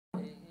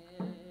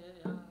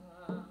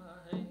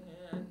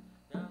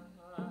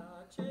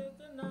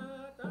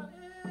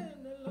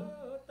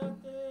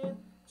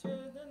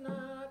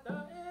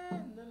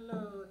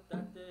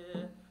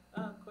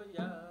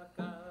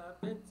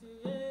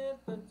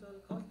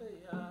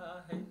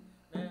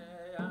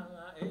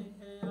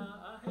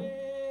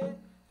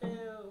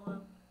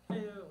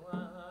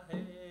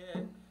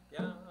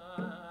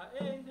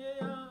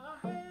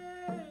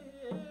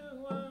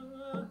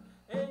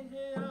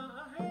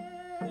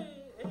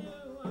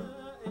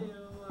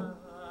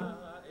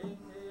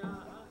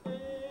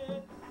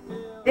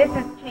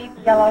This is Chief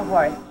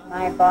Yellowhorse,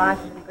 my boss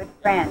and a good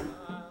friend,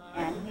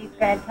 and he's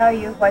going to tell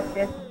you what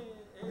this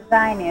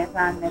design is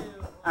on this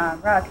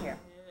rug here.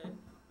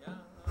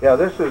 Yeah,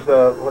 this is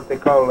what they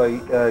call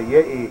a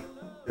Yei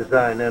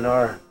design in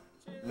our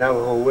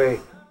Navajo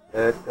way.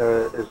 It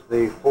is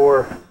the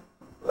four,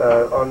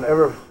 on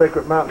every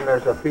sacred mountain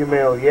there's a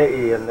female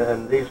Yei,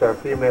 and these are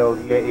female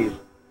Yeis.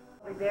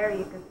 Over there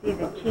you can see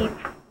the chief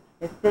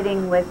is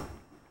sitting with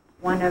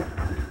one of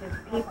his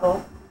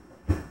people.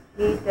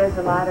 She does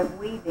a lot of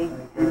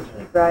weaving, and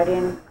she brought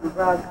in a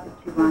rug that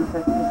she wants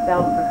us to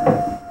sell for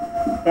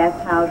her.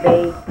 That's how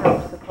they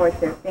help support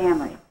their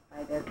family,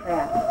 by their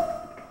craft.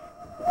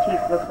 The chief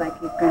looks like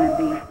he's going to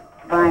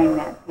be buying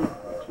that piece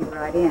that she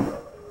brought in.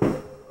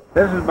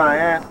 This is my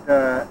aunt,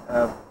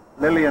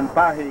 Lillian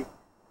Pahi.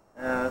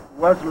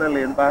 Was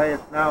Lillian Pahi,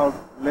 it's now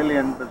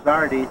Lillian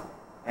Bazardi,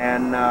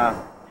 and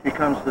she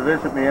comes to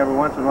visit me every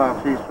once in a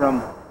while. She's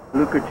from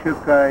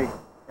Lukachukai,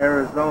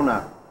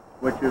 Arizona,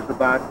 which is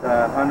about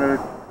 100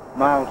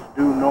 miles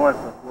due north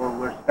of where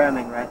we're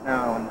standing right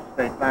now on the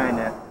state line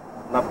at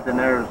Lupton,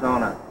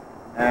 Arizona.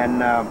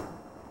 And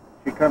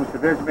she comes to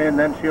visit me, and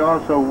then she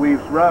also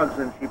weaves rugs,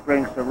 and she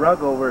brings the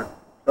rug over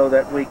so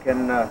that we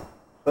can, you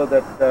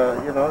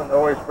know, it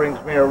always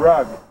brings me a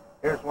rug.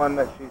 Here's one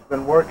that she's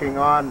been working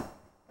on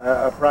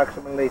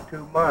approximately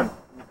 2 months.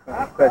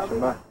 Question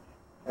mark.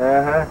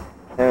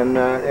 And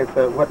it's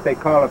what they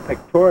call a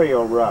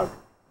pictorial rug.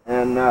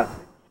 And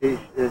see,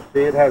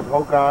 it has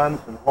hogans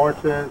and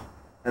horses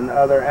and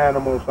other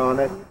animals on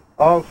it.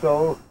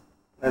 Also,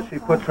 she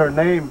puts her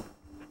name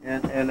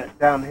in it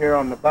down here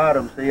on the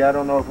bottom. See, I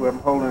don't know if I'm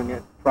holding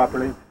it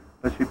properly,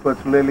 but she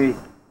puts Lily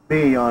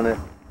B on it.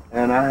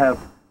 And I have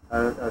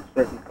a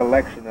certain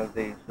collection of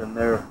these, and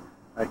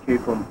I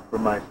keep them for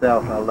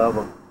myself. I love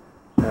them.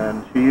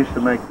 And she used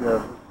to make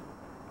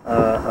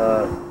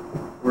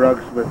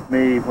rugs with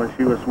me when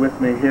she was with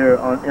me here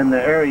in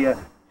the area.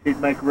 She'd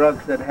make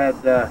rugs that had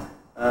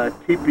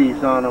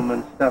teepees on them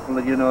and stuff,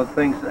 you know,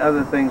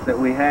 other things that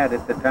we had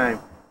at the time.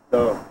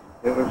 So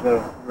it was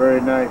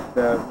very nice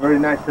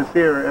to see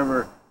her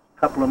every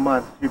couple of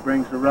months. She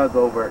brings a rug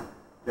over,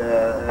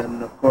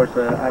 and of course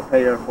I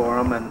pay her for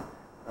them, and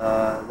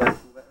that's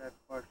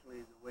partially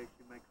the way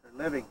she makes her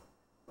living,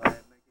 by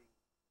making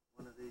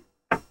one of these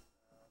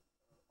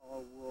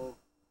all-wool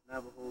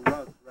Navajo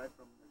rugs right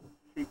from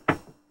the sheep.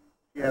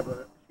 She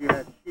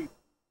has sheep.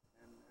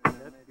 And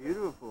that's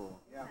beautiful.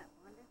 Yeah.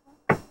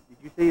 Did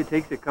you say it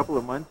takes a couple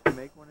of months to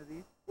make one of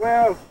these?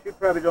 Well, she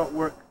probably don't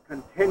work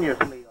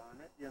continuously on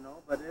it, you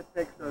know, but it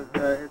takes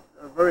it's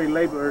a very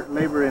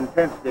labor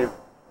intensive,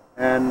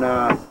 and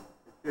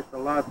it's just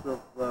lots of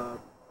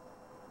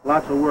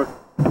work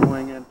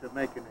going into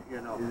making it,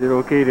 you know. Is it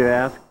okay to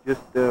ask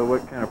just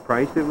what kind of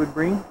price it would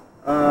bring?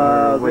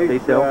 What they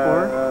sell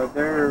for?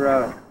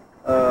 They're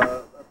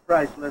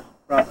priceless,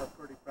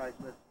 pretty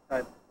priceless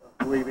type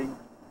of weaving.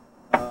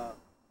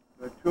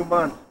 For 2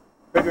 months,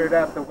 figure it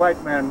out the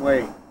white man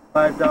way.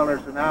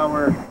 $5 an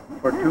hour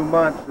for 2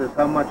 months is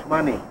how much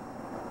money?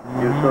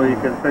 So you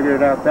can figure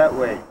it out that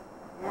way.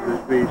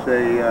 Just be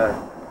say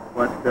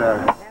what.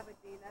 That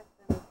would be less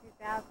than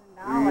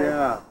 $2,000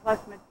 yeah, plus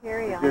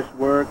material. Just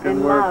work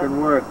and work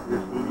and work.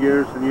 Just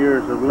years and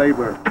years of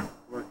labor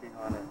working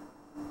on it.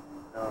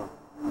 So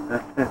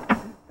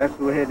that's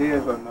the way it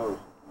is on those.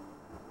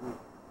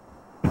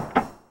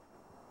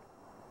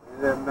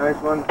 Is that a nice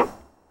one? That's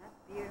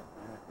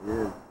beautiful. It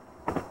is.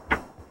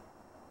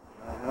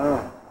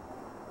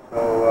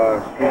 So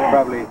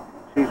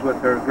she's with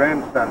her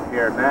grandson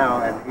here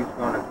now, and he's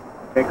going to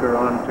take her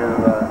on to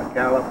a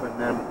gallop, and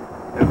then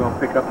they're going to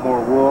pick up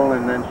more wool,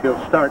 and then she'll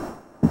start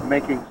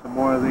making some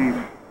more of these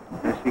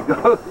as she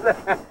goes.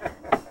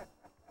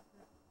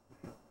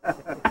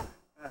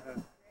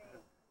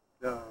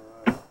 So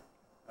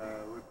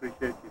we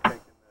appreciate you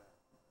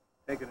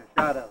taking a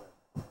shot of it.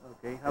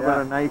 Okay, how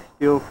about a nice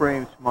steel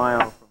frame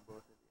smile from both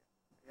of you?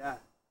 Yeah.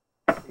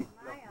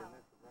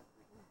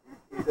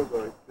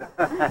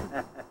 Smile.